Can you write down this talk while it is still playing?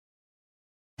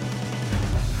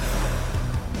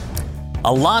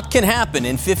A lot can happen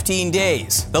in 15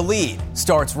 days. The Lead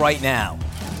starts right now.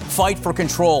 Fight for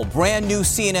control, brand new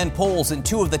CNN polls in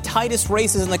two of the tightest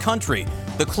races in the country.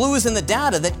 The clues in the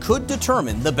data that could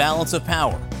determine the balance of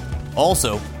power.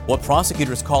 Also, what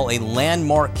prosecutors call a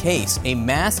landmark case. A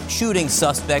mass shooting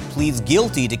suspect pleads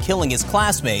guilty to killing his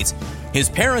classmates. His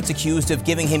parents accused of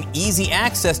giving him easy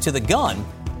access to the gun.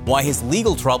 Why his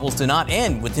legal troubles do not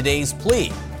end with today's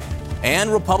plea.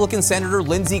 And Republican Senator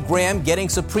Lindsey Graham getting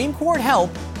Supreme Court help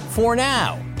for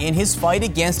now in his fight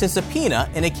against a subpoena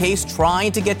in a case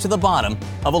trying to get to the bottom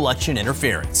of election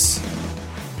interference.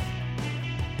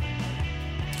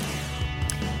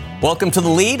 Welcome to The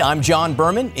Lead. I'm John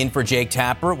Berman, in for Jake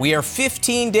Tapper. We are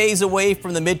 15 days away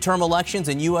from the midterm elections,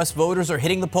 and U.S. voters are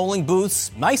hitting the polling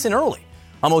booths nice and early.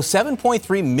 Almost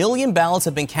 7.3 million ballots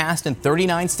have been cast in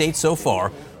 39 states so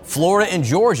far. Florida and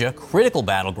Georgia, critical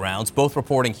battlegrounds, both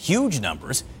reporting huge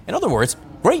numbers. In other words,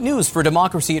 great news for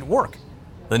democracy at work.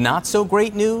 The not so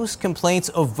great news, complaints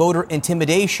of voter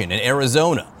intimidation in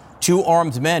Arizona. Two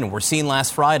armed men were seen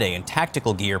last Friday in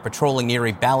tactical gear patrolling near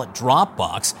a ballot drop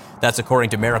box. That's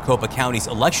according to Maricopa County's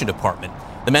election department.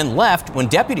 The men left when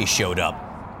deputies showed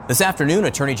up. This afternoon,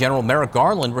 Attorney General Merrick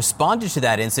Garland responded to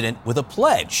that incident with a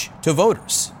pledge to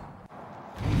voters.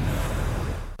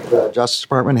 The Justice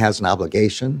Department has an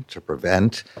obligation to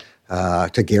prevent,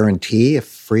 to guarantee a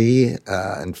free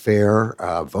and fair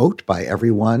vote by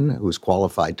everyone who's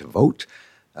qualified to vote,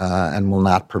 and will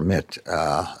not permit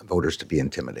voters to be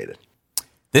intimidated.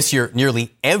 This year,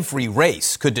 nearly every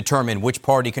race could determine which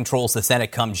party controls the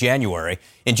Senate come January.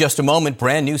 In just a moment,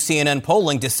 brand new CNN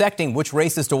polling dissecting which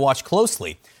races to watch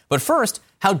closely. But first,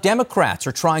 how Democrats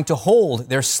are trying to hold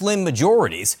their slim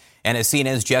majorities. And as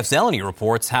CNN's Jeff Zeleny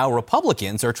reports, how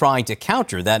Republicans are trying to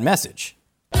counter that message.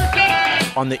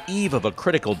 On the eve of a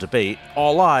critical debate,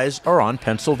 all eyes are on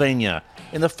Pennsylvania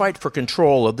in the fight for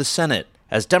control of the Senate,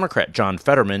 as Democrat John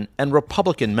Fetterman and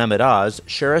Republican Mehmet Oz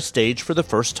share a stage for the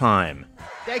first time.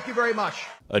 Thank you very much.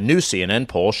 A new CNN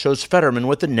poll shows Fetterman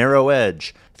with a narrow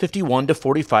edge, 51 to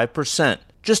 45%,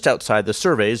 just outside the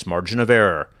survey's margin of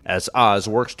error, as Oz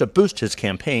works to boost his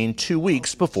campaign 2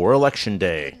 weeks before Election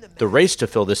Day. The race to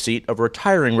fill the seat of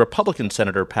retiring Republican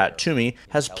Senator Pat Toomey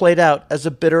has played out as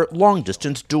a bitter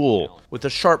long-distance duel, with a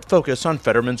sharp focus on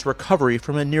Fetterman's recovery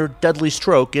from a near-deadly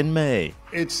stroke in May.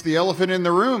 It's the elephant in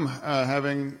the room,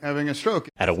 having a stroke.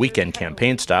 At a weekend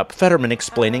campaign stop, Fetterman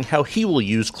explaining how he will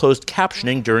use closed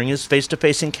captioning during his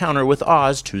face-to-face encounter with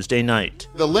Oz Tuesday night.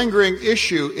 The lingering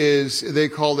issue is, they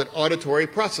called it auditory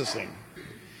processing,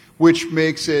 which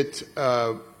makes it,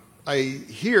 I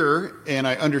hear and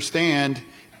I understand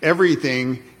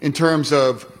everything in terms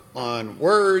of on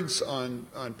words, on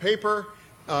paper,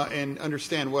 and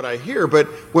understand what I hear. But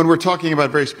when we're talking about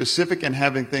very specific and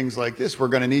having things like this, we're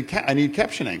going to need I need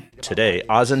captioning. Today,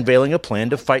 Oz unveiling a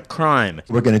plan to fight crime.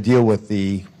 We're going to deal with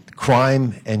the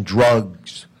crime and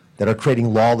drugs that are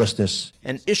creating lawlessness.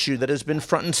 An issue that has been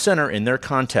front and center in their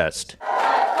contest.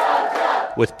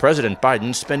 With President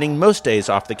Biden spending most days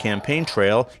off the campaign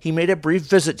trail, he made a brief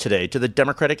visit today to the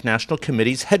Democratic National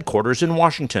Committee's headquarters in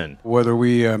Washington. Whether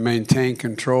we maintain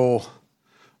control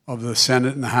of the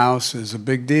Senate and the House is a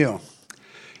big deal.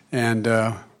 And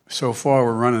so far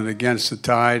we're running against the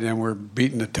tide and we're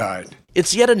beating the tide.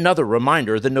 It's yet another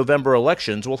reminder the November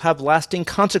elections will have lasting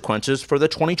consequences for the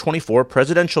 2024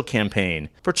 presidential campaign,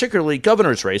 particularly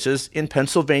governor's races in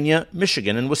Pennsylvania,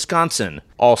 Michigan, and Wisconsin,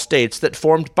 all states that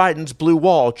formed Biden's blue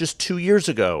wall just 2 years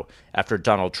ago, after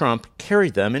Donald Trump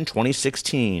carried them in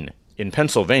 2016. In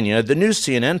Pennsylvania, the new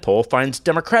CNN poll finds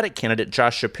Democratic candidate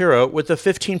Josh Shapiro with a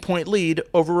 15-point lead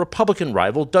over Republican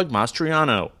rival Doug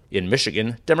Mastriano. In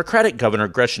Michigan, Democratic Governor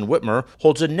Gretchen Whitmer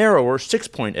holds a narrower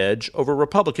 6-point edge over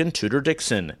Republican Tudor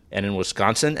Dixon. And in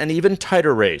Wisconsin, an even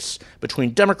tighter race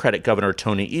between Democratic Governor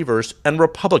Tony Evers and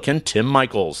Republican Tim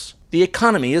Michels. The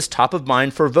economy is top of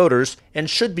mind for voters and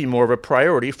should be more of a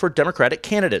priority for Democratic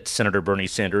candidates, Senator Bernie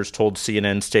Sanders told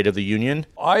CNN State of the Union.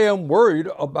 I am worried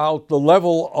about the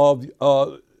level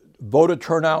of voter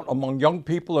turnout among young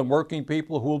people and working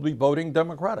people who will be voting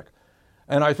Democratic.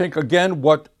 And I think, again,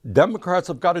 what Democrats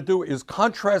have got to do is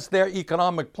contrast their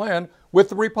economic plan with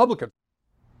the Republicans.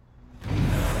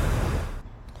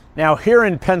 Now, here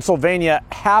in Pennsylvania,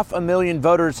 500,000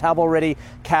 voters have already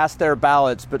cast their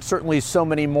ballots, but certainly so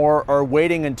many more are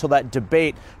waiting until that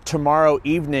debate tomorrow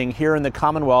evening here in the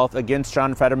Commonwealth against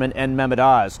John Fetterman and Mehmet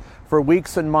Oz. For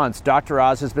weeks and months, Dr.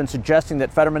 Oz has been suggesting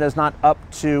that Fetterman is not up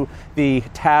to the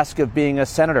task of being a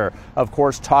senator. Of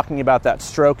course, talking about that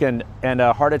stroke and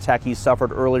a heart attack he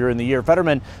suffered earlier in the year.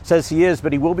 Fetterman says he is,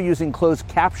 but he will be using closed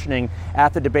captioning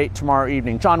at the debate tomorrow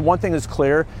evening. John, one thing is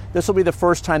clear. This will be the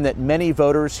first time that many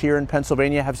voters here in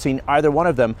Pennsylvania have seen either one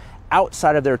of them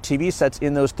outside of their TV sets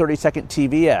in those 30-second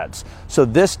TV ads. So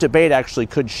this debate actually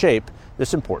could shape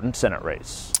this important Senate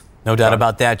race. No doubt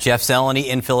about that. Jeff Zeleny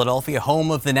in Philadelphia, home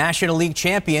of the National League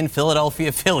champion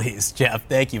Philadelphia Phillies. Jeff,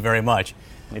 thank you very much.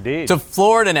 Indeed. To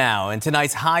Florida now, and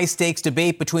tonight's high-stakes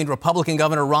debate between Republican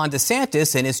Governor Ron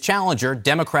DeSantis and his challenger,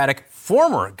 Democratic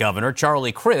former Governor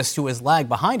Charlie Crist, who has lagged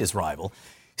behind his rival.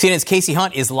 CNN's Casey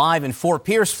Hunt is live in Fort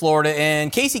Pierce, Florida.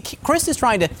 And Casey, Crist is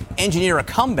trying to engineer a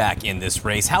comeback in this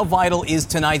race. How vital is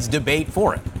tonight's debate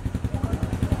for him?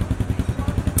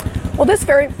 Well, this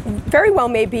very well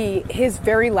may be his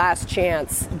very last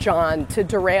chance, John, to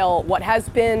derail what has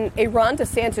been a Ron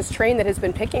DeSantis train that has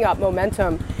been picking up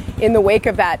momentum in the wake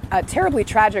of that terribly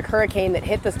tragic hurricane that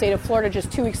hit the state of Florida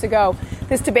just 2 weeks ago.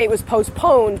 This debate was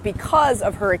postponed because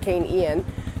of Hurricane Ian.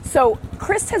 So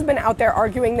Crist has been out there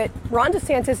arguing that Ron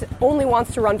DeSantis only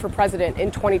wants to run for president in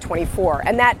 2024.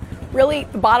 And that really,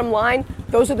 the bottom line,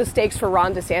 those are the stakes for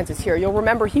Ron DeSantis here. You'll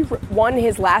remember he won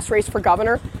his last race for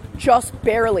governor just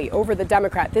barely over the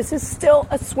Democrat. This is still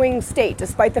a swing state,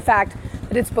 despite the fact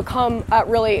that it's become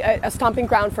really a stomping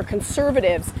ground for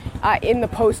conservatives in the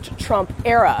post-Trump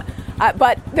era.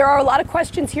 But there are a lot of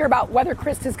questions here about whether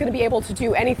Crist is going to be able to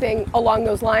do anything along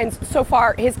those lines. So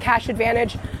far, his cash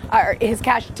advantage, his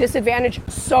cash disadvantage,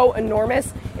 so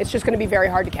enormous, it's just going to be very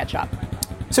hard to catch up.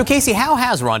 So, Casey, how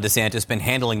has Ron DeSantis been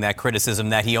handling that criticism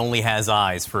that he only has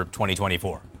eyes for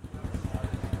 2024?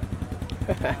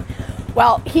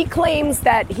 Well, he claims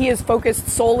that he is focused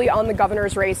solely on the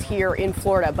governor's race here in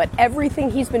Florida, but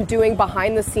everything he's been doing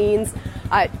behind the scenes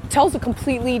tells a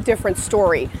completely different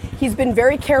story. He's been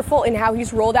very careful in how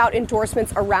he's rolled out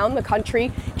endorsements around the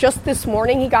country. Just this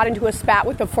morning, he got into a spat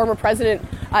with the former president,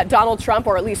 Donald Trump,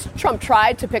 or at least Trump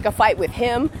tried to pick a fight with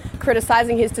him,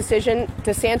 criticizing his decision,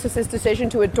 DeSantis' decision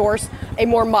to endorse a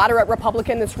more moderate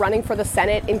Republican that's running for the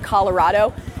Senate in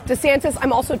Colorado. DeSantis,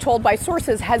 I'm also told by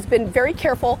sources, has been very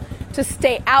careful to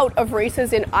stay out of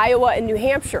races in Iowa and New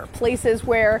Hampshire, places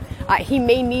where he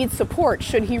may need support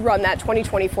should he run that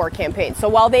 2024 campaign. So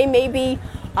while they may be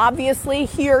obviously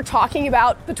here talking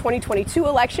about the 2022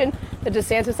 election, the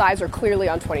DeSantis eyes are clearly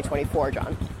on 2024,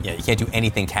 John. Yeah, you can't do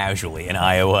anything casually in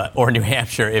Iowa or New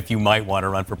Hampshire if you might want to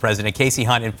run for president. Casey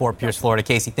Hunt in Fort Pierce, Florida.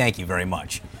 Casey, thank you very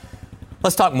much.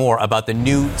 Let's talk more about the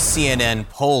new CNN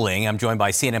polling. I'm joined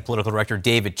by CNN political director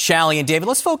David Challey. And David,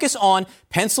 let's focus on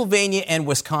Pennsylvania and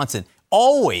Wisconsin.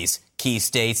 Always key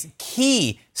states,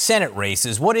 key Senate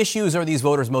races. What issues are these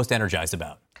voters most energized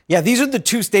about? Yeah, these are the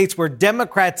two states where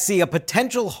Democrats see a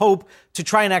potential hope to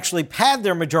try and actually pad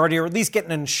their majority, or at least get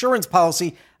an insurance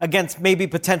policy against maybe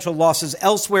potential losses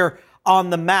elsewhere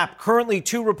on the map. Currently,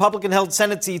 2 Republican-held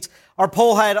Senate seats are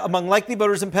poll ahead among likely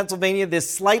voters in Pennsylvania. This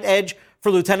slight edge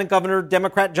for Lieutenant Governor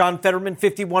Democrat John Fetterman,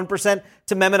 51%,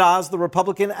 to Mehmet Oz, the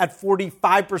Republican, at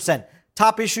 45%.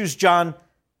 Top issues, John: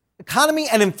 economy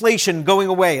and inflation going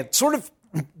away. It sort of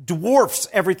dwarfs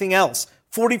everything else.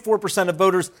 44% of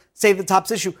voters say the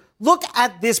top issue. Look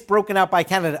at this broken out by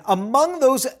candidate. Among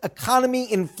those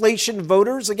economy inflation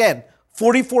voters, again,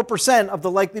 44% of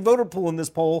the likely voter pool in this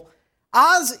poll,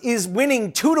 Oz is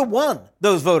winning 2-1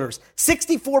 those voters,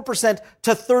 64%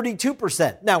 to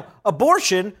 32%. Now,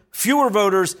 abortion, fewer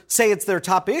voters say it's their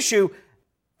top issue.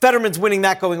 Fetterman's winning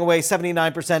that going away,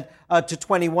 79% to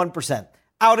 21%.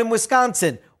 Out in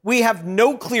Wisconsin, we have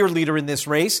no clear leader in this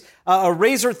race, a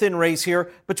razor-thin race here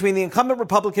between the incumbent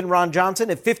Republican Ron Johnson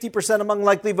at 50% among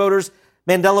likely voters,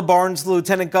 Mandela Barnes, the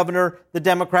lieutenant governor, the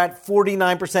Democrat,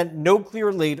 49%, no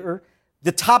clear leader.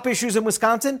 The top issues in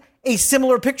Wisconsin, a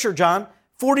similar picture, John.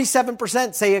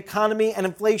 47% say economy and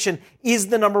inflation is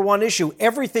the number one issue.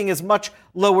 Everything is much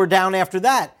lower down after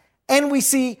that. And we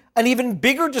see an even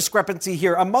bigger discrepancy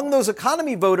here. Among those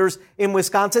economy voters in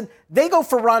Wisconsin, they go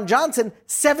for Ron Johnson,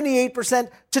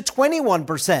 78% to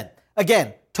 21%.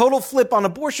 Again, total flip on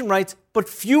abortion rights, but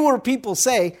fewer people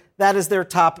say that is their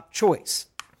top choice.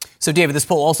 So, David, this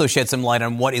poll also sheds some light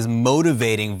on what is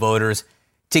motivating voters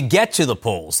to get to the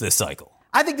polls this cycle.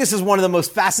 I think this is one of the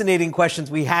most fascinating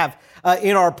questions we have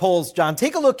in our polls, John.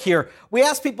 Take a look here. We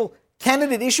ask people,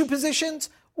 candidate issue positions,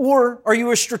 or are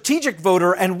you a strategic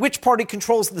voter and which party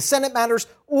controls the Senate matters,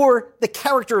 or the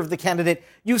character of the candidate?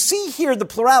 You see here the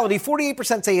plurality.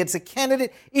 48% say it's a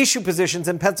candidate issue positions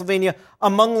in Pennsylvania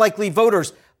among likely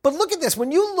voters. But look at this.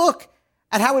 When you look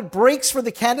at how it breaks for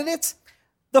the candidates,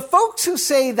 The folks who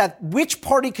say that which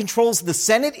party controls the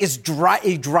Senate is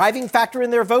a driving factor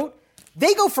in their vote,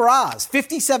 they go for Oz,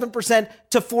 57%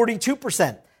 to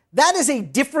 42%. That is a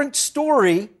different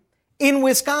story in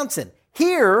Wisconsin.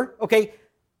 Here, okay,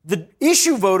 the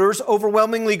issue voters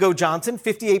overwhelmingly go Johnson,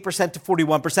 58% to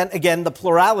 41%. Again, the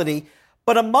plurality.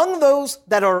 But among those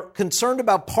that are concerned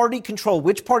about party control,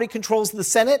 which party controls the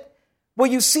Senate, well,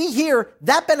 you see here,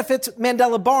 that benefits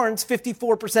Mandela Barnes,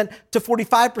 54% to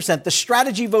 45%. The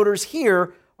strategy voters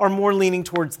here are more leaning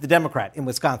towards the Democrat in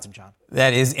Wisconsin, John.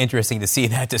 That is interesting to see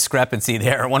that discrepancy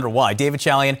there. I wonder why. David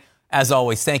Chalian, as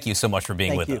always, thank you so much for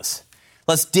being with us.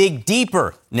 Let's dig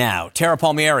deeper now. Tara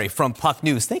Palmieri from Puck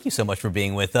News, thank you so much for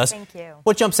being with us. Thank you.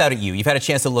 What jumps out at you? You've had a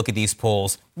chance to look at these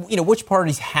polls. Which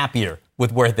party's happier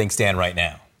with where things stand right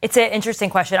now? It's an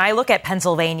interesting question. I look at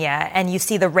Pennsylvania, and you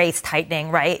see the race tightening,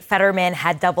 right? Fetterman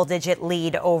had double-digit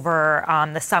lead over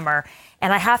the summer.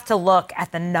 And I have to look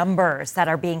at the numbers that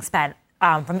are being spent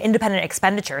from independent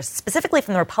expenditures, specifically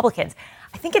from the Republicans.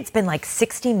 I think it's been like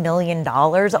 $60 million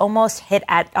almost hit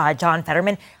at John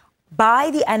Fetterman.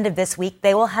 By the end of this week,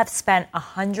 they will have spent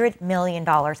 $100 million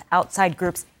outside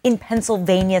groups in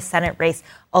Pennsylvania's Senate race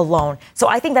alone. So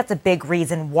I think that's a big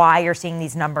reason why you're seeing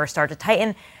these numbers start to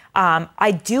tighten.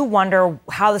 I do wonder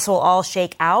how this will all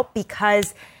shake out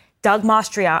because Josh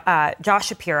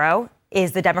Shapiro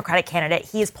is the Democratic candidate.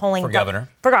 He is polling for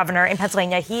governor in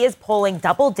Pennsylvania. He is polling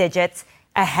double digits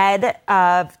ahead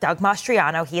of Doug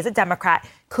Mastriano. He is a Democrat.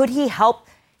 Could he help,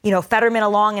 Fetterman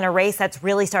along in a race that's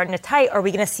really starting to tight? Or are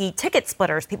we going to see ticket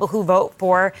splitters, people who vote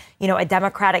for, a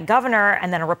Democratic governor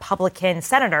and then a Republican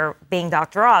senator being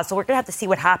Dr. Oz? So we're going to have to see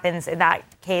what happens in that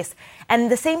case. And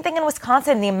the same thing in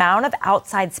Wisconsin, the amount of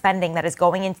outside spending that is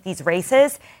going into these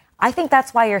races, I think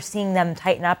that's why you're seeing them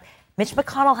tighten up. Mitch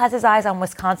McConnell has his eyes on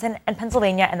Wisconsin and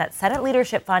Pennsylvania, and that Senate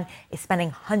Leadership Fund is spending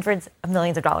hundreds of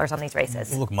millions of dollars on these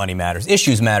races. Look, money matters.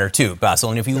 Issues matter, too, Basil.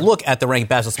 And if you look at the ranking,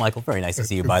 Basil Smykel, very nice to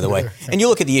see you, by the way, and you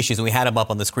look at the issues, and we had them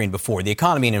up on the screen before, the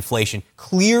economy and inflation,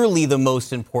 clearly the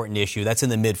most important issue. That's in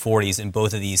the mid-40s in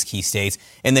both of these key states.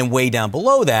 And then way down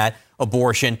below that,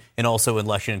 abortion and also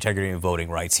election integrity and voting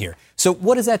rights here. So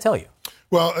what does that tell you?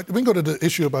 Well, we can go to the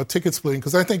issue about ticket splitting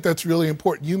because I think that's really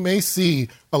important. You may see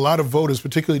a lot of voters,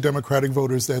 particularly Democratic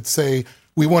voters, that say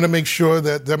we want to make sure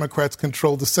that Democrats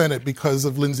control the Senate because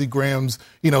of Lindsey Graham's,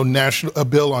 a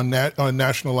bill on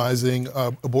nationalizing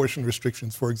abortion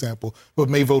restrictions, for example, but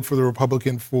may vote for the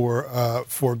Republican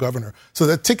for governor. So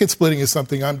that ticket splitting is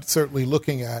something I'm certainly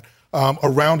looking at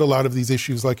around a lot of these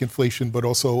issues like inflation, but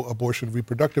also abortion,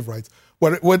 reproductive rights.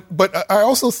 But I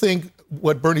also think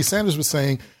what Bernie Sanders was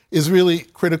saying is really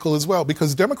critical as well,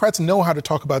 because Democrats know how to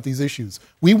talk about these issues.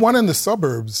 We won in the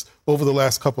suburbs over the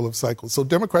last couple of cycles. So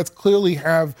Democrats clearly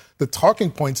have the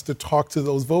talking points to talk to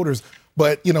those voters.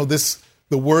 But,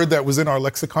 the word that was in our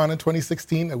lexicon in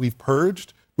 2016 that we've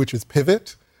purged, which is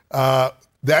pivot,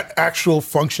 that actual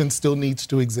function still needs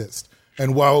to exist.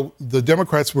 And while the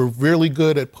Democrats were really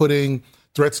good at putting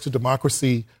threats to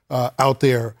democracy out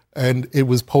there, and it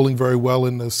was polling very well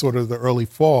in the sort of the early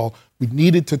fall, we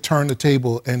needed to turn the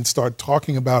table and start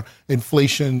talking about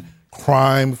inflation,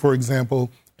 crime, for example,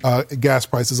 gas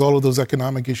prices, all of those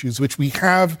economic issues, which we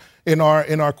have in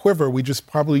our quiver. We just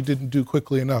probably didn't do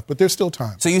quickly enough, but there's still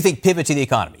time. So you think pivot to the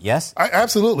economy? Yes,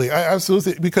 absolutely,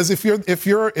 because if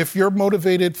you're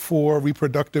motivated for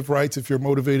reproductive rights, if you're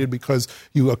motivated because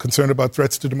you are concerned about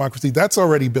threats to democracy, that's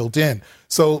already built in.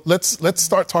 So let's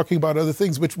start talking about other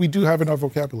things, which we do have in our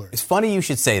vocabulary. It's funny you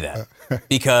should say that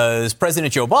because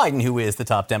President Joe Biden, who is the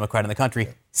top Democrat in the country,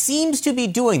 seems to be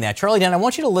doing that. Charlie Dan, I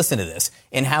want you to listen to this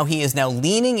and how he is now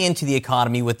leaning into the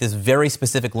economy with this very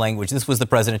specific language. This was the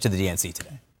president to the DNC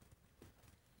today.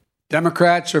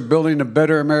 Democrats are building a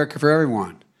better America for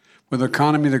everyone, with an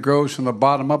economy that grows from the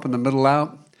bottom up and the middle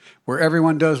out, where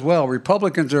everyone does well.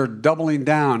 Republicans are doubling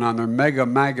down on their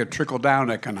MAGA trickle-down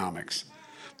economics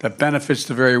that benefits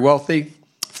the very wealthy,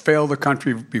 failed the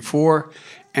country before,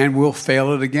 and will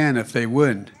fail it again if they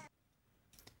win.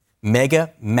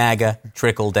 MAGA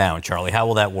trickle down. Charlie, how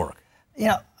will that work?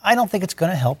 I don't think it's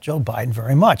going to help Joe Biden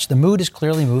very much. The mood is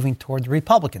clearly moving toward the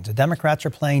Republicans. The Democrats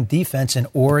are playing defense in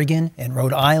Oregon, in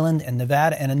Rhode Island, in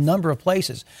Nevada, and a number of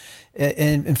places.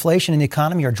 Inflation and the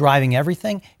economy are driving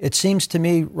everything. It seems to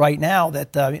me right now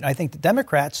that I think the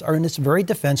Democrats are in this very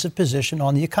defensive position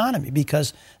on the economy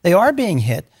because they are being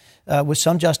hit with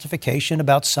some justification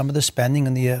about some of the spending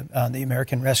on the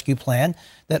American Rescue Plan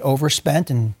that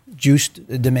overspent and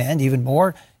juiced demand even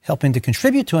more, helping to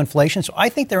contribute to inflation. So I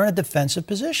think they're in a defensive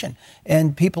position,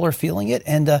 and people are feeling it.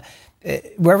 And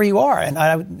wherever you are,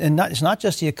 it's not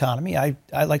just the economy. I'd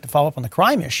like to follow up on the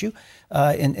crime issue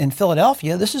in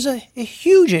Philadelphia. This is a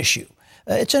huge issue.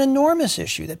 It's an enormous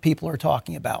issue that people are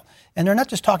talking about. And they're not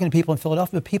just talking to people in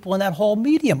Philadelphia, but people in that whole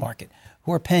media market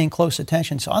who are paying close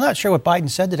attention. So I'm not sure what Biden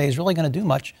said today is really going to do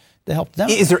much to help them.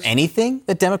 Is there anything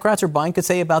that Democrats or Biden could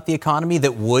say about the economy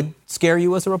that would scare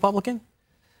you as a Republican?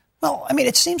 Well, I mean,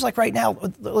 it seems like right now,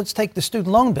 let's take the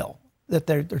student loan bill that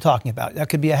they're talking about. That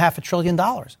could be $500 billion.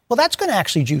 Well, that's going to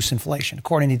actually juice inflation,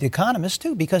 according to the economists,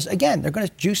 too, because, again, they're going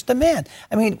to juice demand.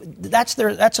 I mean, that's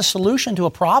a solution to a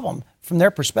problem from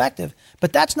their perspective,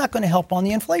 but that's not going to help on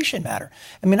the inflation matter.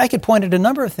 I mean, I could point at a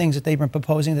number of things that they've been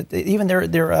proposing, that even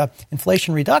their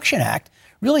Inflation Reduction Act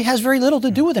really has very little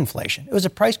to do with inflation. It was a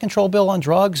price control bill on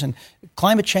drugs and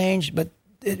climate change, but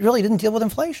it really didn't deal with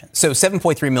inflation. So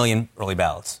 7.3 million early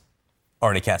ballots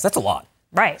already cast. That's a lot.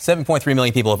 Right. 7.3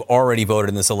 million people have already voted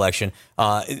in this election.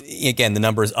 Again, the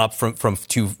number is up from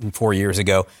 4 years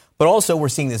ago. But also we're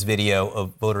seeing this video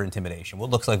of voter intimidation, what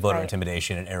looks like voter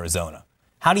intimidation in Arizona.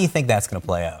 How do you think that's going to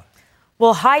play out?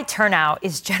 Well, high turnout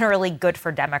is generally good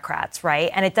for Democrats,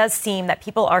 right? And it does seem that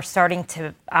people are starting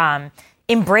to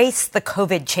embrace the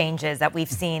COVID changes that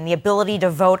we've seen, the ability to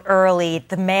vote early,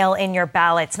 the mail in your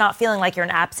ballots, not feeling like you're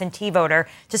an absentee voter,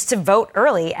 just to vote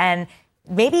early. And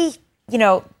maybe,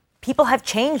 people have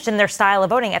changed in their style of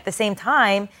voting. At the same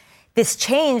time, this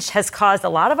change has caused a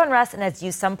lot of unrest and has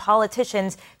used some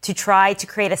politicians to try to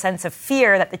create a sense of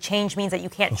fear that the change means that you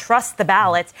can't trust the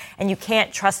ballots and you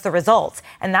can't trust the results.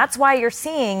 And that's why you're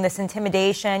seeing this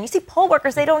intimidation. You see poll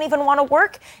workers, they don't even want to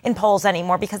work in polls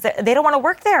anymore because they don't want to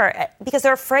work there because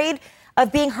they're afraid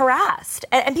of being harassed.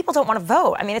 And people don't want to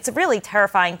vote. I mean, it's a really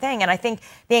terrifying thing. And I think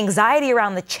the anxiety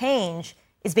around the change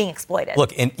is being exploited.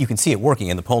 Look, and you can see it working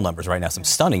in the poll numbers right now, some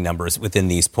stunning numbers within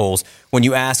these polls. When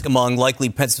you ask among likely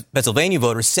Pennsylvania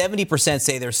voters, 70%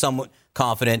 say they're somewhat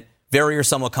confident, very or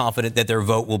somewhat confident that their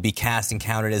vote will be cast and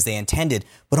counted as they intended.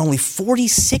 But only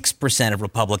 46% of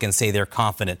Republicans say they're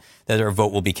confident that their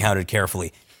vote will be counted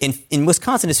carefully. In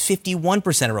Wisconsin, it's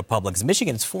 51% of Republicans. In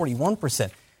Michigan, it's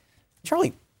 41%.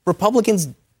 Charlie, Republicans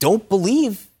don't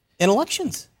believe in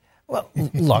elections. Well,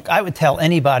 look, I would tell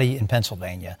anybody in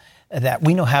Pennsylvania that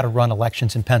we know how to run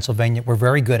elections in Pennsylvania. We're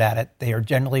very good at it. They are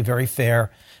generally very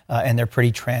fair, and they're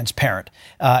pretty transparent.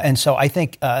 And so I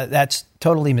think that's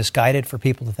totally misguided for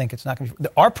people to think it's not going to be.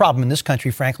 Our problem in this country,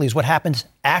 frankly, is what happens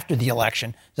after the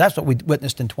election. That's what we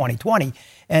witnessed in 2020.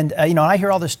 And, I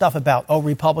hear all this stuff about,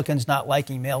 Republicans not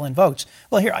liking mail-in votes.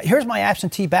 Well, here's my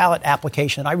absentee ballot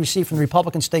application that I received from the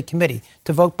Republican State Committee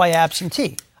to vote by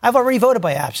absentee. I've already voted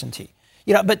by absentee.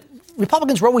 But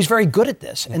Republicans were always very good at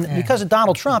this. And because of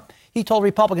Donald Trump, he told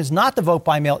Republicans not to vote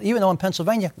by mail, even though in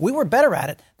Pennsylvania we were better at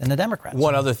it than the Democrats.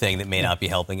 One other thing that may not be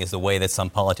helping is the way that some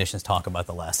politicians talk about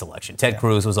the last election. Ted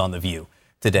Cruz was on The View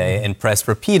today and pressed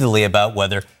repeatedly about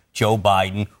whether Joe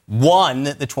Biden won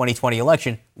the 2020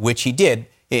 election, which he did.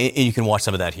 And you can watch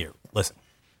some of that here.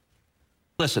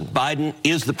 Listen, Biden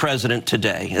is the president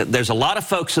today. There's a lot of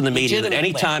folks in the media that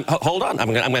anytime... Hold on.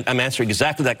 I'm answering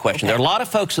exactly that question. Okay. There are a lot of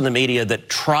folks in the media that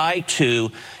try to,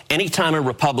 anytime a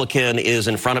Republican is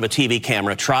in front of a TV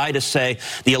camera, try to say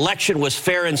the election was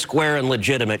fair and square and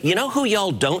legitimate. You know who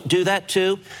y'all don't do that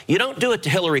to? You don't do it to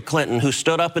Hillary Clinton, who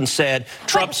stood up and said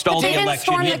Trump stole the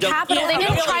election. They didn't storm the Capitol. They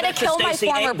didn't try to kill my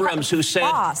former Abrams, who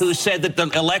said that the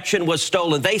election was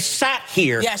stolen. They sat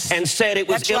here and said it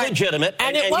was illegitimate,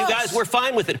 and you guys were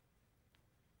fine with it.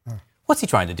 What's he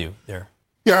trying to do there?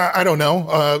 Yeah, I don't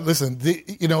know. Listen,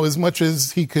 as much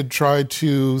as he could try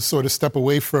to sort of step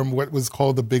away from what was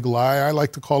called the big lie, I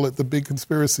like to call it the big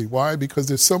conspiracy. Why? Because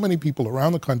there's so many people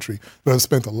around the country that have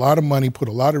spent a lot of money, put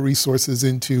a lot of resources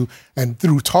into, and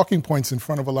through talking points in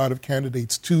front of a lot of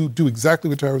candidates to do exactly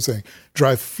what Tara was saying,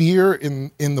 drive fear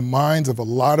in the minds of a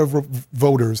lot of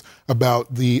voters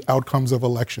about the outcomes of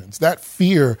elections. That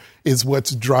fear is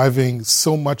what's driving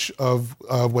so much of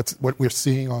what we're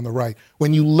seeing on the right.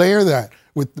 When you layer that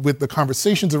with the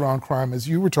conversations around crime, as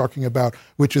you were talking about,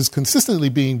 which is consistently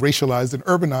being racialized and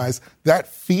urbanized, that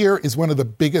fear is one of the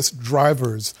biggest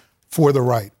drivers for the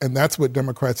right. And that's what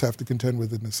Democrats have to contend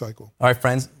with in this cycle. All right,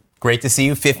 friends, great to see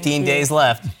you. 15 days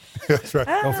left. That's right.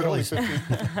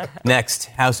 Next,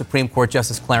 House Supreme Court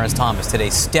Justice Clarence Thomas today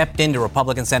stepped into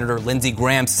Republican Senator Lindsey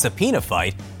Graham's subpoena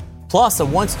fight. Plus, a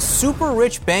once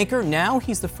super-rich banker, now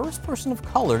he's the first person of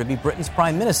color to be Britain's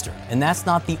prime minister. And that's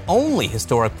not the only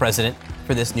historic precedent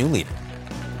for this new leader.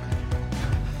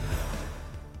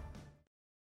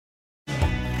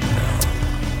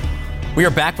 We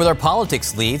are back with our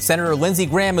politics lead. Senator Lindsey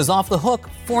Graham is off the hook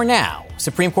for now.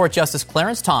 Supreme Court Justice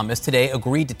Clarence Thomas today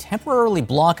agreed to temporarily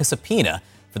block a subpoena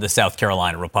for the South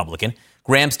Carolina Republican.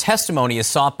 Graham's testimony is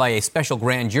sought by a special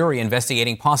grand jury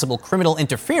investigating possible criminal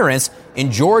interference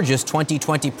in Georgia's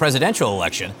 2020 presidential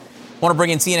election. I want to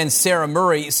bring in CNN's Sarah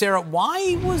Murray. Sarah,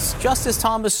 why was Justice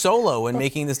Thomas solo in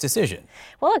making this decision?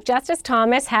 Well, look, Justice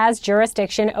Thomas has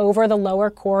jurisdiction over the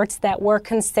lower courts that were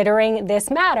considering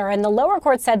this matter. And the lower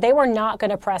court said they were not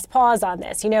going to press pause on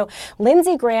this. You know,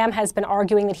 Lindsey Graham has been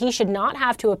arguing that he should not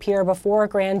have to appear before a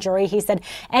grand jury. He said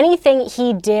anything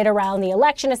he did around the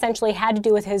election essentially had to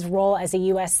do with his role as a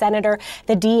U.S. senator.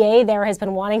 The DA there has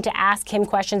been wanting to ask him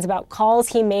questions about calls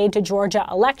he made to Georgia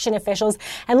election officials.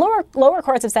 And lower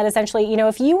courts have said essentially, you know,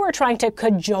 if you were trying to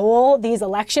cajole these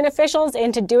election officials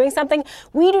into doing something,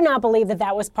 we do not believe that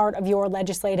that was part of your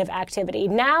legislative activity.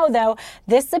 Now, though,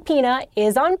 this subpoena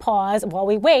is on pause while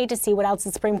we wait to see what else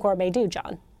the Supreme Court may do,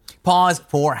 John. Pause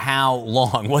for how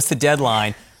long? What's the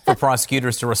deadline for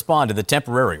prosecutors to respond to the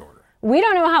temporary order? We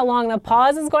don't know how long the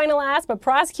pause is going to last, but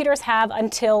prosecutors have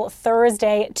until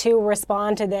Thursday to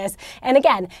respond to this. And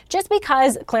again, just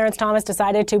because Clarence Thomas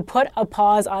decided to put a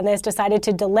pause on this, decided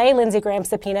to delay Lindsey Graham's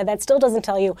subpoena, that still doesn't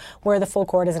tell you where the full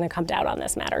court is going to come down on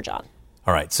this matter, John.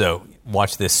 All right, so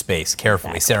watch this space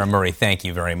carefully. Exactly. Sarah Murray, thank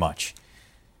you very much.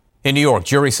 In New York,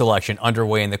 jury selection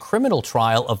underway in the criminal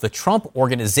trial of the Trump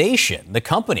Organization. The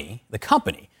company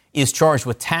is charged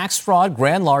with tax fraud,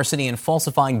 grand larceny, and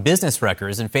falsifying business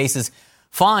records and faces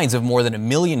fines of more than $1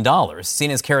 million.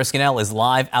 CNN's Kara Scannell is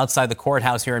live outside the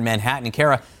courthouse here in Manhattan. And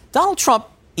Kara, Donald Trump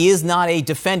is not a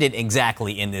defendant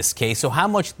exactly in this case. So how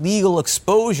much legal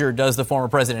exposure does the former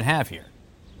president have here?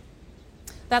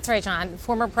 That's right, John.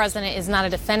 Former president is not a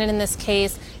defendant in this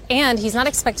case, and he's not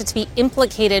expected to be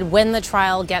implicated when the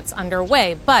trial gets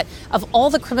underway. But of all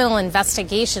the criminal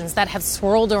investigations that have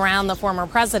swirled around the former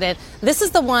president, this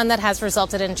is the one that has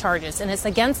resulted in charges, and it's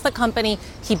against the company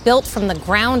he built from the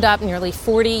ground up nearly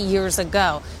 40 years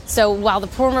ago. So while the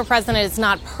former president is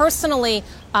not personally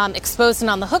exposed and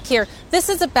on the hook here, this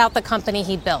is about the company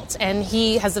he built, and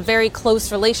he has a very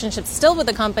close relationship still with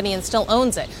the company and still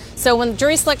owns it. So when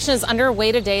jury selection is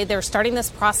underway today, they're starting this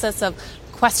process of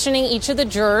questioning each of the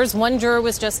jurors. One juror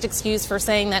was just excused for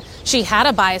saying that she had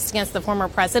a bias against the former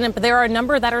president, but there are a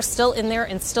number that are still in there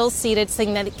and still seated,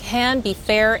 saying that it can be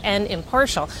fair and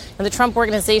impartial. And the Trump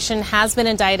Organization has been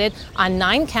indicted on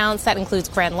 9 counts. That includes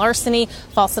grand larceny,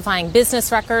 falsifying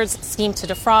business records, scheme to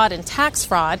defraud, and tax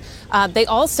fraud. They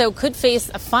also could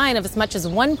face a fine of as much as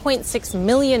 $1.6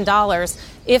 million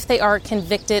if they are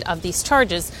convicted of these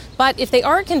charges. But if they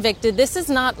are convicted, this is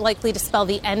not likely to spell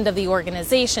the end of the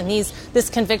organization. This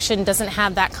conviction doesn't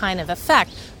have that kind of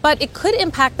effect. But it could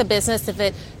impact the business if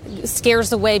it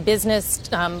scares away business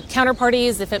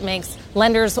counterparties, if it makes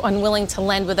lenders unwilling to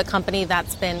lend with a company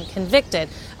that's been convicted.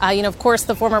 Of course,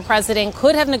 the former president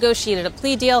could have negotiated a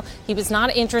plea deal. He was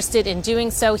not interested in doing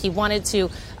so. He wanted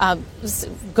to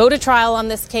go to trial on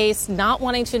this case, not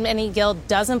wanting to admit any guilt,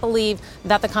 doesn't believe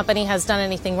that the company has done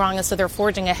anything wrong, and so they're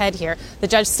forging ahead here. The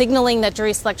judge signaling that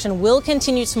jury selection will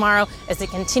continue tomorrow as they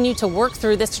continue to work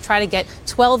through this to try to get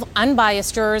 12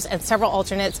 unbiased jurors and several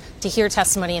alternates to hear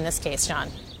testimony in this case, John.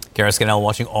 Kara Scannell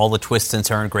watching all the twists and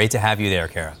turns. Great to have you there,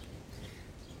 Kara.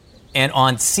 And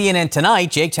on CNN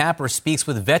tonight, Jake Tapper speaks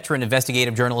with veteran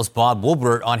investigative journalist Bob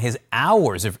Woodward on his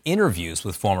hours of interviews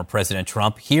with former President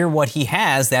Trump. Hear what he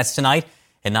has. That's tonight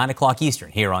at 9 o'clock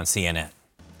Eastern here on CNN.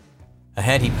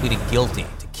 Ahead, he pleaded guilty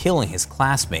to killing his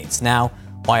classmates. Now,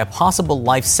 why a possible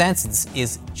life sentence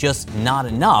is just not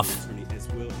enough,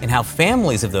 and how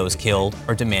families of those killed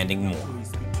are demanding more.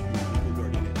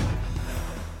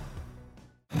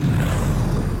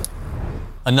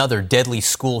 Another deadly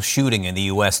school shooting in the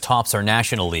U.S. tops our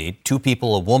national lead. 2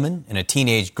 people, a woman and a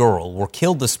teenage girl, were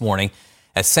killed this morning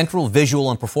at Central Visual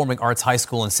and Performing Arts High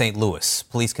School in St. Louis.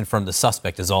 Police confirm the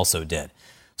suspect is also dead.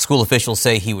 School officials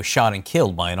say he was shot and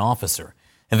killed by an officer.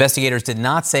 Investigators did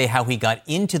not say how he got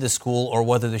into the school or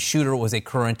whether the shooter was a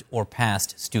current or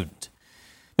past student.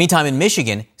 Meantime, in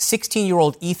Michigan,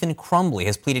 16-year-old Ethan Crumbley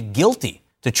has pleaded guilty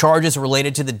to charges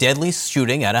related to the deadly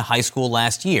shooting at a high school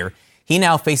last year. He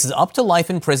now faces up to life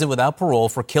in prison without parole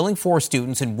for killing 4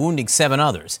 students and wounding 7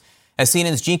 others. As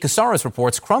CNN's Gene Casares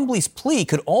reports, Crumbley's plea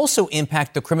could also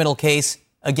impact the criminal case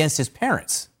against his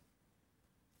parents.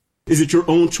 Is it your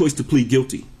own choice to plead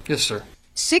guilty? Yes, sir.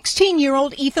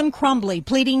 16-year-old Ethan Crumbley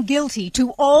pleading guilty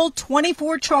to all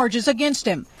 24 charges against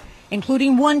him,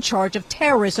 including 1 charge of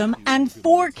terrorism and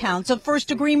 4 counts of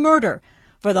first-degree murder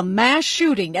for the mass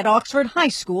shooting at Oxford High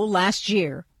School last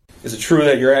year. Is it true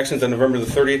that your actions on November the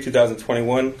 30th,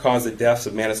 2021 caused the deaths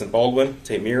of Madison Baldwin,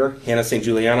 Tate Muir, Hannah St.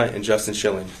 Juliana, and Justin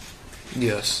Schilling?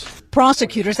 Yes.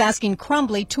 Prosecutors asking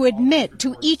Crumbley to admit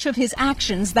to each of his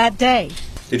actions that day.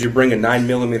 Did you bring a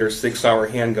 9mm Sig-Sauer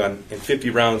handgun and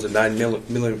 50 rounds of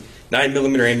 9mm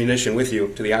ammunition with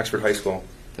you to the Oxford High School?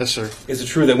 Yes, sir. Is it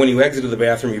true that when you exited the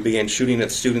bathroom, you began shooting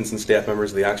at students and staff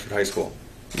members of the Oxford High School?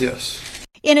 Yes.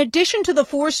 In addition to the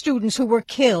 4 students who were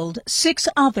killed, 6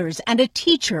 others and a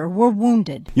teacher were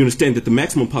wounded. You understand that the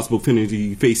maximum possible penalty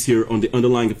you face here on the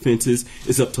underlying offenses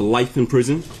is up to life in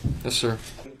prison? Yes, sir.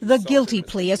 The guilty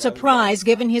plea a surprise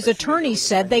given his attorneys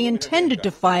said they intended to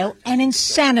file an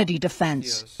insanity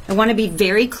defense. I want to be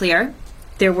very clear.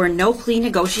 There were no plea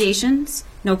negotiations,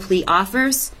 no plea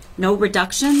offers, no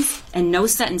reductions, and no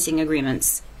sentencing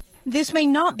agreements. This may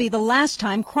not be the last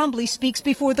time Crumbly speaks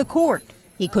before the court.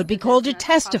 He could be called to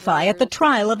testify at the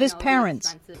trial of his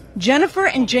parents. Jennifer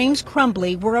and James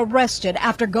Crumbly were arrested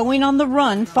after going on the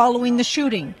run following the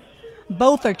shooting.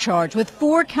 Both are charged with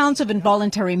 4 counts of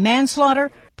involuntary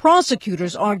manslaughter.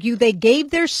 Prosecutors argue they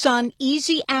gave their son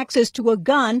easy access to a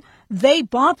gun they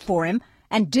bought for him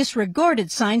and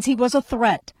disregarded signs he was a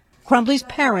threat. Crumbly's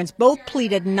parents both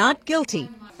pleaded not guilty,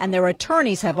 and their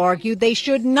attorneys have argued they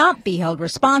should not be held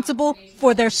responsible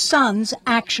for their son's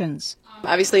actions.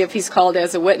 Obviously, if he's called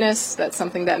as a witness, that's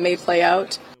something that may play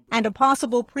out. And a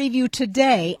possible preview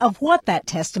today of what that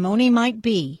testimony might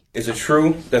be. Is it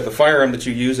true that the firearm that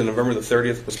you used on November the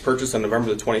 30th was purchased on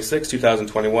November the 26th,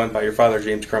 2021 by your father,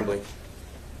 James Crumbly?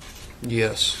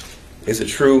 Yes. Is it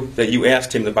true that you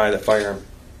asked him to buy that firearm?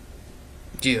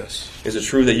 Yes. Is it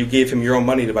true that you gave him your own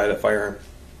money to buy that firearm?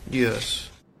 Yes.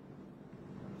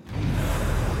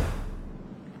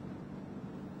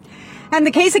 And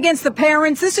the case against the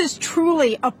parents, this is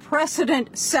truly a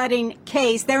precedent-setting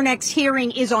case. Their next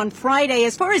hearing is on Friday.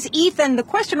 As far as Ethan, the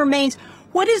question remains,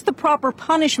 what is the proper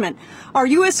punishment? Our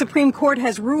U.S. Supreme Court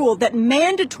has ruled that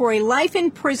mandatory life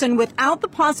in prison without the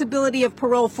possibility of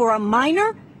parole for a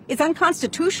minor is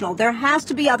unconstitutional. There has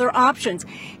to be other options.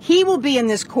 He will be in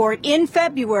this court in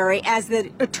February as the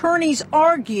attorneys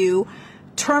argue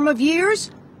term of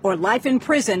years or life in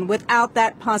prison without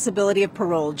that possibility of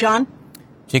parole. John?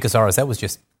 Chica Saras, that was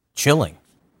just chilling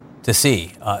to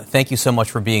see. Thank you so much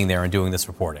for being there and doing this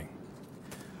reporting.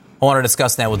 I want to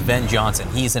discuss now with Ben Johnson.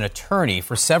 He's an attorney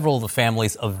for several of the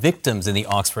families of victims in the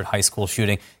Oxford High School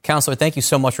shooting. Counselor, thank you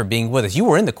so much for being with us. You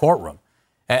were in the courtroom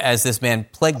as this man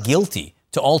pled guilty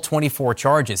to all 24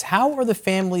 charges. How are the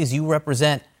families you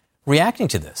represent reacting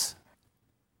to this?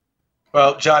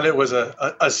 Well, John, it was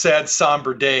a sad,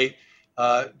 somber day,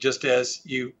 just as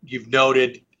you've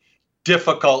noted.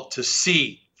 Difficult to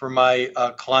see for my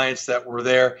clients that were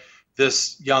there.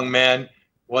 This young man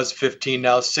was 15,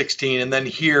 now 16, and then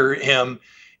hear him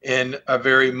in a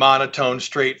very monotone,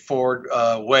 straightforward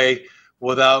way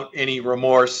without any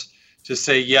remorse to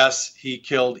say, yes, he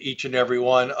killed each and every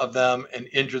one of them and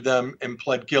injured them and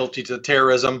pled guilty to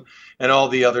terrorism and all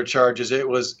the other charges. It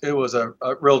was a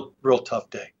real tough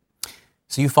day.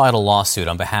 So you filed a lawsuit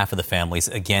on behalf of the families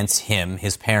against him,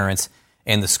 his parents,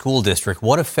 and the school district.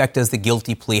 What effect does the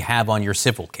guilty plea have on your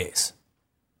civil case?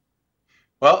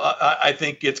 Well, I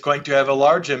think it's going to have a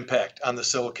large impact on the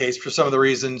civil case for some of the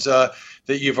reasons that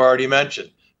you've already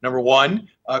mentioned. Number one,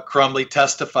 Crumbly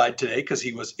testified today because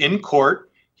he was in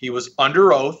court. He was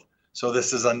under oath. So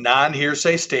this is a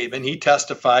non-hearsay statement. He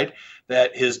testified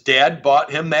that his dad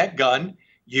bought him that gun,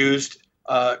 used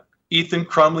Ethan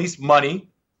Crumbly's money.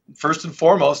 First and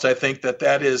foremost, I think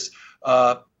that is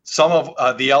some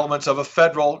of the elements of a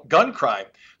federal gun crime.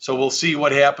 So we'll see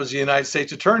what happens in the United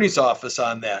States Attorney's Office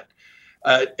on that.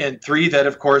 And 3, that,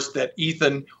 of course, that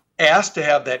Ethan asked to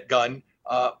have that gun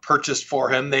purchased for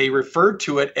him. They referred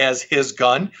to it as his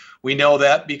gun. We know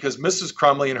that because Mrs.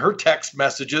 Crumbly in her text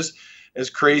messages, as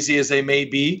crazy as they may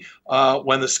be,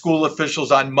 when the school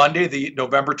officials on Monday, the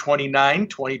November 29,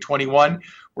 2021,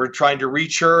 were trying to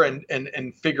reach her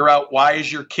and figure out why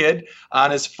is your kid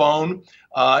on his phone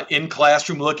in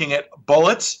classroom looking at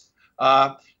bullets.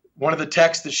 One of the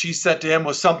texts that she sent to him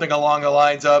was something along the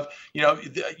lines of,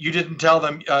 you didn't tell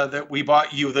them that we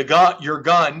bought you your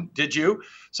gun, did you?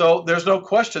 So there's no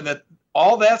question that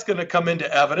all that's going to come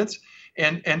into evidence.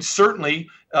 And certainly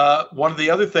one of the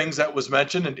other things that was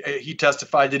mentioned, and he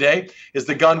testified today, is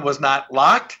the gun was not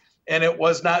locked and it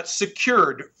was not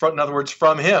secured, in other words,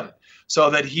 from him, so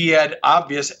that he had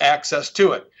obvious access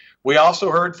to it. We also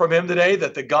heard from him today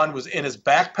that the gun was in his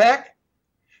backpack,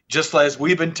 just as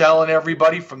we've been telling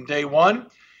everybody from day one.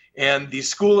 And the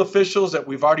school officials that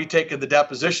we've already taken the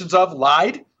depositions of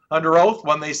lied under oath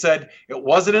when they said it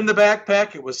wasn't in the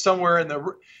backpack. It was somewhere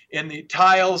in the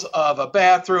tiles of a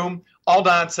bathroom. All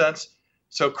nonsense.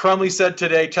 So Crumbly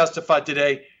testified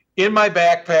today, in my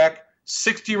backpack,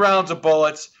 60 rounds of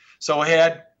bullets. So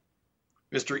had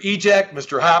Mr. Ejak,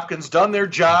 Mr. Hopkins done their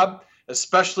job,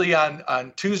 especially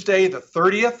on Tuesday, the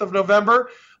 30th of November,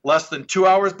 less than 2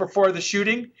 hours before the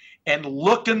shooting, and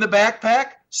looked in the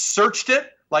backpack, searched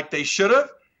it like they should have,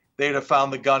 they'd have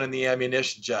found the gun and the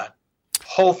ammunition, John.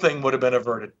 Whole thing would have been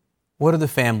averted. What are the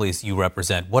families you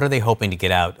represent? What are they hoping to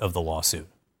get out of the lawsuit?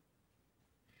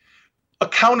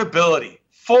 Accountability,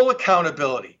 full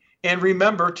accountability. And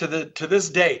remember, to this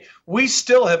day, we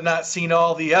still have not seen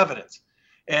all the evidence.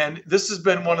 And this has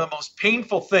been one of the most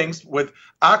painful things with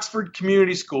Oxford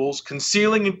Community Schools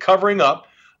concealing and covering up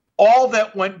all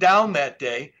that went down that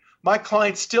day. My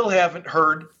clients still haven't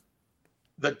heard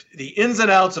the ins and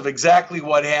outs of exactly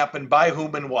what happened, by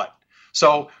whom and what.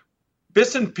 So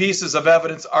bits and pieces of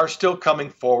evidence are still coming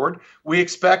forward. We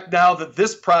expect now that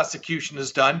this prosecution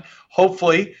is done,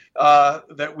 hopefully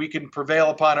that we can prevail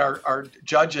upon our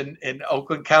judge in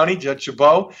Oakland County, Judge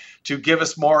Chabot, to give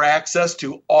us more access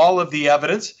to all of the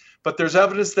evidence. But there's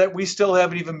evidence that we still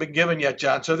haven't even been given yet,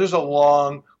 John. So there's a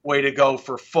long way to go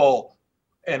for full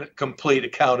and complete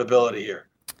accountability here.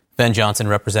 Ben Johnson,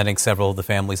 representing several of the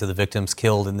families of the victims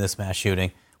killed in this mass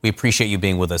shooting. We appreciate you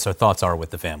being with us. Our thoughts are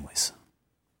with the families.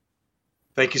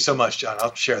 Thank you so much, John.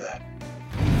 I'll share that.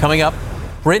 Coming up,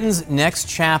 Britain's next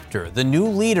chapter. The new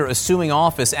leader assuming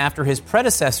office after his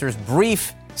predecessor's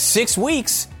brief 6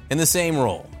 weeks in the same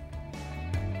role.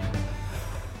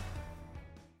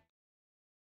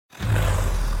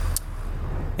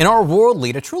 In our world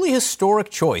lead, a truly historic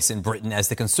choice in Britain as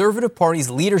the Conservative Party's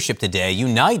leadership today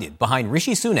united behind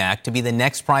Rishi Sunak to be the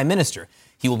next prime minister.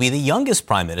 He will be the youngest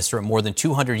prime minister in more than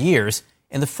 200 years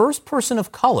and the first person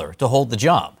of color to hold the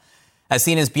job. As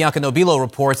CNN's Bianca Nobilo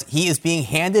reports, he is being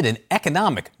handed an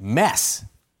economic mess.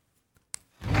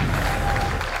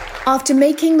 After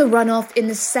making the runoff in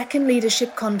the second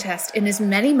leadership contest in as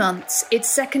many months,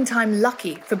 it's second time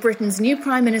lucky for Britain's new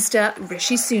Prime Minister,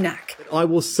 Rishi Sunak. I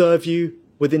will serve you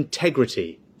with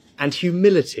integrity and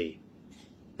humility,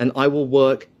 and I will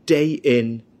work day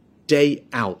in, day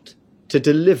out to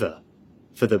deliver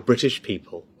for the British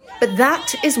people. But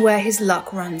that is where his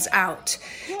luck runs out.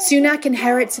 Sunak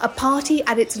inherits a party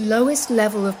at its lowest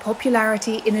level of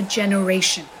popularity in a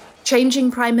generation,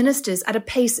 changing prime ministers at a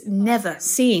pace never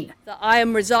seen. I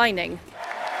am resigning.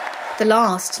 The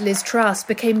last, Liz Truss,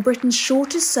 became Britain's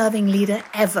shortest-serving leader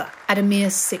ever at a mere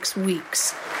 6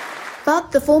 weeks.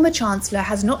 But the former Chancellor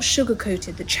has not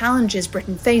sugarcoated the challenges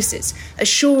Britain faces,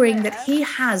 assuring that he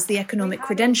has the economic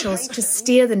credentials to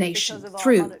steer the nation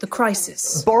through the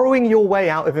crisis. Borrowing your way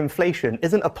out of inflation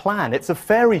isn't a plan, it's a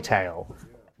fairy tale.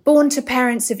 Born to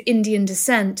parents of Indian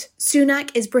descent,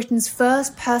 Sunak is Britain's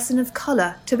first person of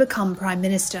colour to become Prime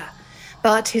Minister.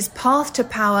 But his path to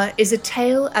power is a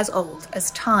tale as old as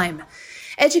time.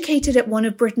 Educated at one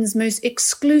of Britain's most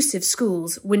exclusive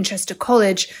schools, Winchester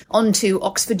College, on to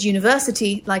Oxford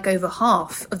University, like over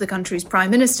half of the country's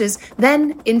prime ministers,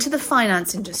 then into the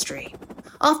finance industry.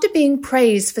 After being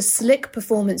praised for slick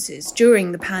performances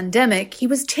during the pandemic, he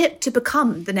was tipped to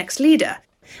become the next leader.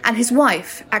 And his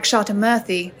wife, Akshata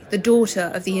Murthy, the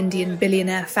daughter of the Indian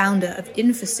billionaire founder of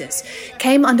Infosys,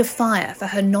 came under fire for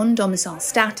her non-domicile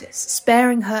status,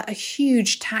 sparing her a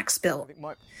huge tax bill.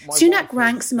 Sunak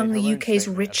ranks among the UK's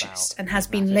richest and has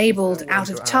been labelled out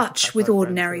of touch with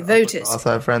ordinary voters.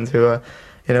 I have friends who are,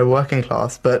 working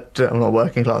class, but I'm not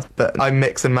working class, but I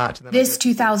mix and match. This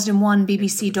 2001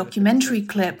 BBC documentary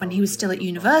clip when he was still at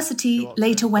university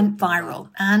later went viral,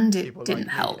 and it didn't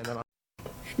help.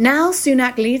 Now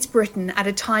Sunak leads Britain at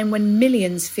a time when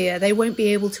millions fear they won't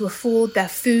be able to afford their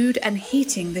food and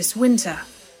heating this winter.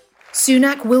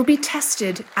 Sunak will be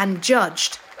tested and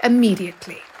judged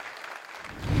immediately.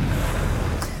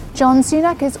 John,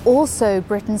 Sunak is also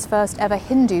Britain's first ever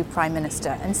Hindu Prime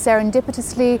Minister, and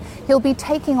serendipitously, he'll be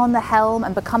taking on the helm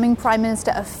and becoming Prime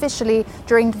Minister officially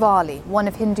during Diwali, one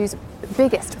of Hindus'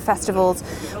 biggest festivals,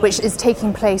 which is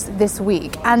taking place this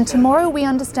week. And tomorrow we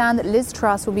understand that Liz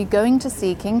Truss will be going to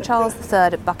see King Charles III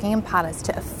at Buckingham Palace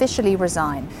to officially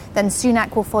resign. Then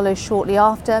Sunak will follow shortly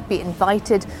after, be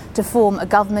invited to form a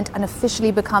government and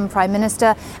officially become Prime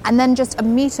Minister, and then just a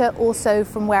metre or so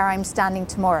from where I'm standing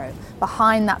tomorrow,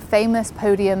 behind that famous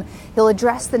podium, he'll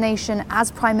address the nation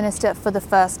as Prime Minister for the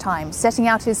first time, setting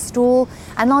out his stall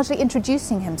and largely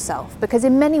introducing himself, because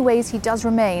in many ways he does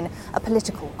remain a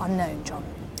political unknown, John.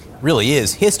 Really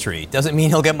is history. Doesn't mean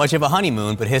he'll get much of a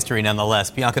honeymoon, but history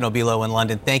nonetheless. Bianca Nobilo in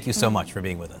London, thank you so much for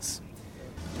being with us.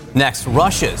 Next,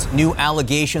 Russia's new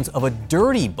allegations of a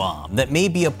dirty bomb that may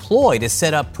be a ploy to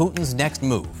set up Putin's next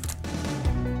move.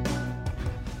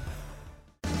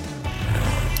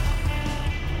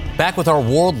 Back with our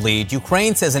world lead,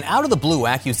 Ukraine says an out-of-the-blue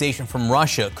accusation from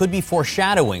Russia could be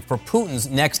foreshadowing for Putin's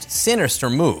next sinister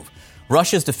move.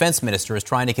 Russia's defense minister is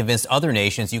trying to convince other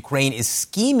nations Ukraine is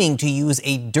scheming to use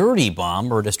a dirty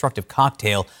bomb or a destructive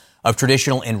cocktail of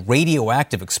traditional and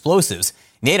radioactive explosives.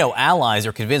 NATO allies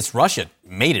are convinced Russia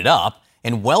made it up.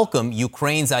 and welcome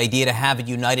Ukraine's idea to have a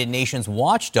United Nations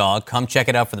watchdog come check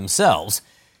it out for themselves.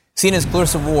 CNN's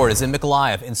Clarissa Ward is in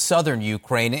Mykolaiv in southern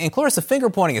Ukraine. And Clarissa, finger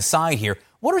pointing aside here,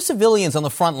 what are civilians on the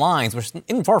front lines, which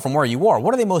isn't far from where you are,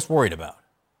 what are they most worried about?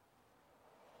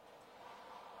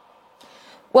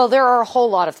 Well, there are a whole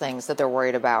lot of things that they're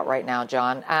worried about right now,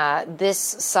 John. This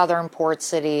southern port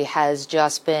city has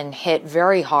just been hit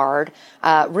very hard,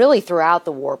 really throughout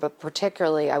the war, but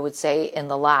particularly, I would say, in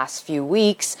the last few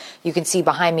weeks. You can see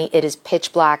behind me, it is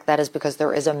pitch black. That is because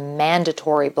there is a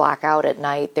mandatory blackout at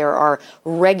night. There are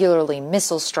regularly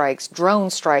missile strikes, drone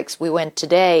strikes. We went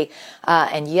today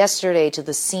and yesterday to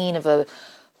the scene of a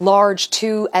large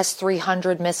 2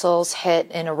 S-300 missiles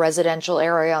hit in a residential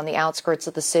area on the outskirts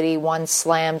of the city. One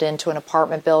slammed into an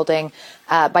apartment building.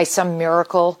 By some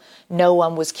miracle, no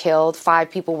one was killed.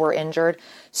 5 people were injured.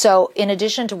 So in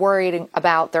addition to worrying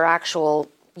about their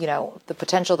actual, the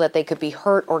potential that they could be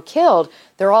hurt or killed,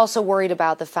 they're also worried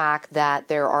about the fact that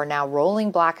there are now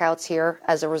rolling blackouts here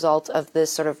as a result of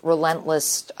this sort of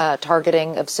relentless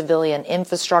targeting of civilian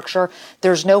infrastructure.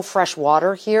 There's no fresh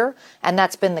water here, and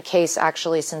that's been the case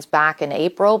actually since back in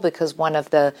April because one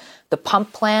of the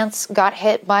pump plants got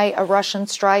hit by a Russian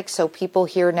strike. So people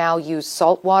here now use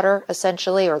salt water,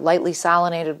 essentially, or lightly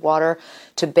salinated water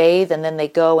to bathe, and then they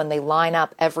go and they line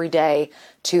up every day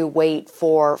to wait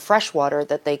for fresh water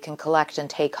that they can collect and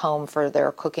take home for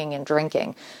their cooking and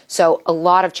drinking. So a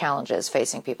lot of challenges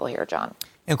facing people here, John.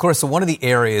 And of course, so one of the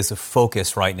areas of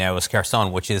focus right now is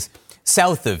Kherson, which is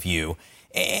south of you.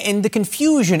 And the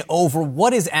confusion over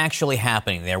what is actually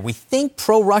happening there. We think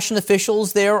pro-Russian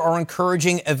officials there are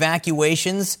encouraging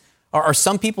evacuations. Are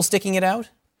some people sticking it out?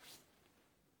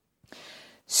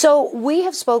 So we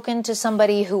have spoken to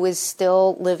somebody who is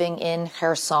still living in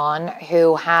Kherson,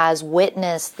 who has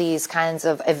witnessed these kinds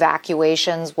of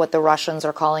evacuations, what the Russians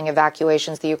are calling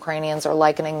evacuations. The Ukrainians are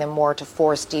likening them more to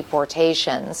forced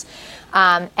deportations.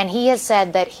 And he has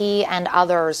said that he and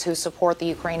others who support the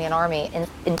Ukrainian army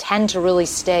intend to really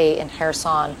stay in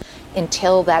Kherson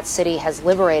until that city has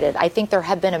liberated. I think there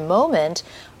had been a moment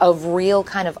of real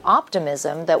kind of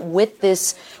optimism that with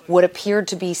this would appear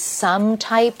to be some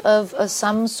type of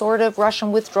some sort of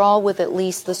Russian withdrawal, with at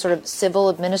least the sort of civil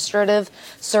administrative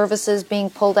services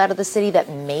being pulled out of the city, that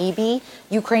maybe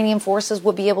Ukrainian forces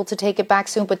would be able to take it back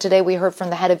soon. But today we heard from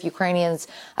the head of Ukrainian's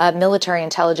military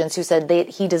intelligence who said that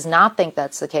he does not think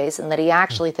that's the case and that he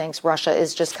actually thinks Russia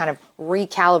is just kind of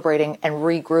recalibrating and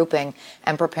regrouping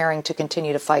and preparing to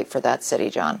continue to fight for that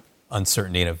city, John.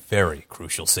 Uncertainty in a very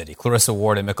crucial city. Clarissa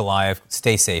Ward in Mykolaiv.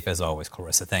 Stay safe as always,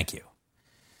 Clarissa. Thank you.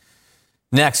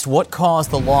 Next, what caused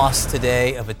the loss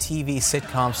today of a TV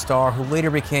sitcom star who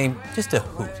later became just a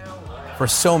hoot for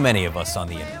so many of us on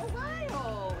the internet?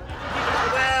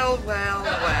 Well.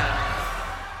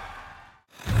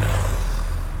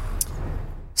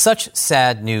 Such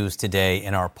sad news today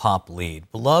in our pop lead.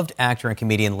 Beloved actor and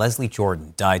comedian Leslie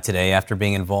Jordan died today after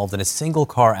being involved in a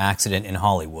single-car accident in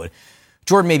Hollywood.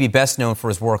 Jordan may be best known for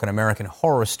his work on American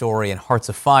Horror Story and Hearts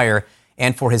of Fire,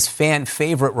 and for his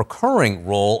fan-favorite recurring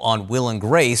role on Will and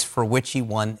Grace, for which he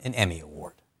won an Emmy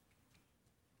Award.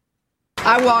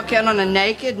 I walk in on a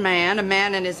naked man, a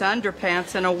man in his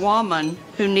underpants, and a woman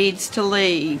who needs to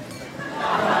leave.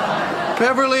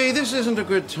 Beverly, this isn't a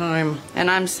good time. And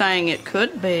I'm saying it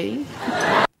could be.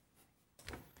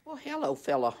 Well, hello,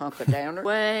 fellow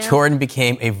hunker-downer. Jordan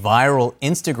became a viral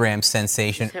Instagram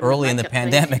sensation early in the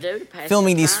pandemic,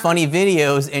 filming these funny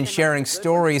videos and sharing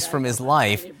stories from his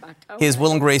life. His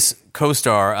Will and Grace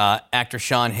co-star, actor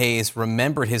Sean Hayes,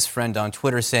 remembered his friend on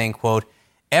Twitter saying, quote,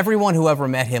 "Everyone who ever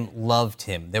met him loved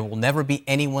him. There will never be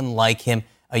anyone like him,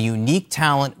 a unique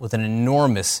talent with an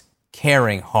enormous,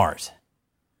 caring heart."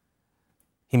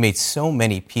 He made so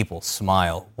many people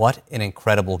smile. What an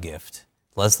incredible gift.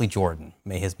 Leslie Jordan,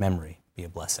 may his memory be a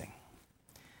blessing.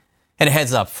 And a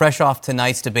heads up, fresh off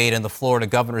tonight's debate in the Florida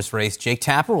governor's race, Jake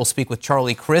Tapper will speak with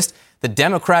Charlie Crist, the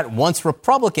Democrat, once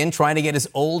Republican, trying to get his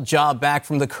old job back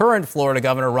from the current Florida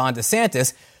governor, Ron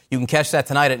DeSantis. You can catch that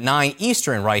tonight at 9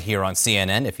 Eastern right here on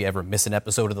CNN. If you ever miss an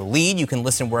episode of The Lead, you can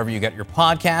listen wherever you get your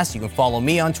podcasts. You can follow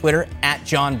me on Twitter at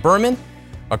John Berman.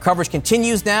 Our coverage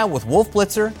continues now with Wolf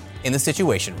Blitzer in the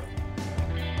Situation Room.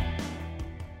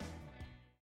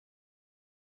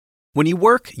 When you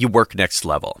work next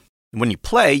level. And when you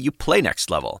play next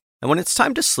level. And when it's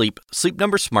time to sleep, Sleep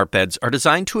Number smart beds are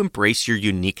designed to embrace your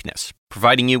uniqueness,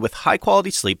 providing you with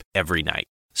high-quality sleep every night.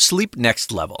 Sleep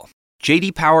next level.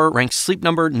 J.D. Power ranks Sleep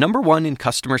Number #1 in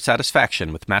customer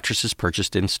satisfaction with mattresses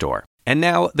purchased in-store. And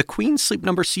now, the Queen Sleep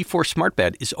Number C4 smart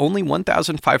bed is only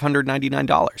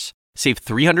 $1,599. Save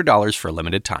 $300 for a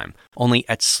limited time, only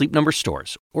at Sleep Number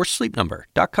stores or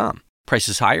sleepnumber.com.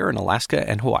 Prices higher in Alaska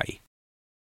and Hawaii.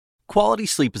 Quality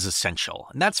sleep is essential,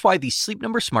 and that's why the Sleep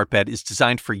Number Smart Bed is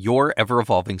designed for your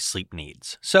ever-evolving sleep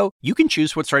needs. So you can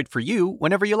choose what's right for you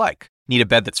whenever you like. Need a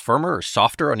bed that's firmer or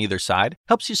softer on either side?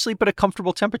 Helps you sleep at a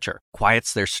comfortable temperature.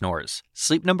 Quiets their snores.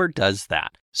 Sleep Number does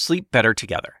that. Sleep better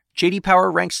together. J.D. Power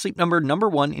ranks Sleep Number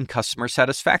 #1 in customer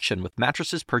satisfaction with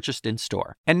mattresses purchased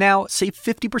in-store. And now, save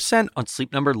 50% on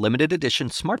Sleep Number limited edition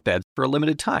smart beds for a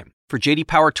limited time. For J.D.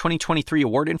 Power 2023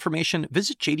 award information,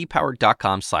 visit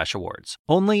jdpower.com/awards.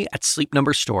 Only at Sleep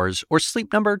Number stores or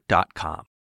sleepnumber.com.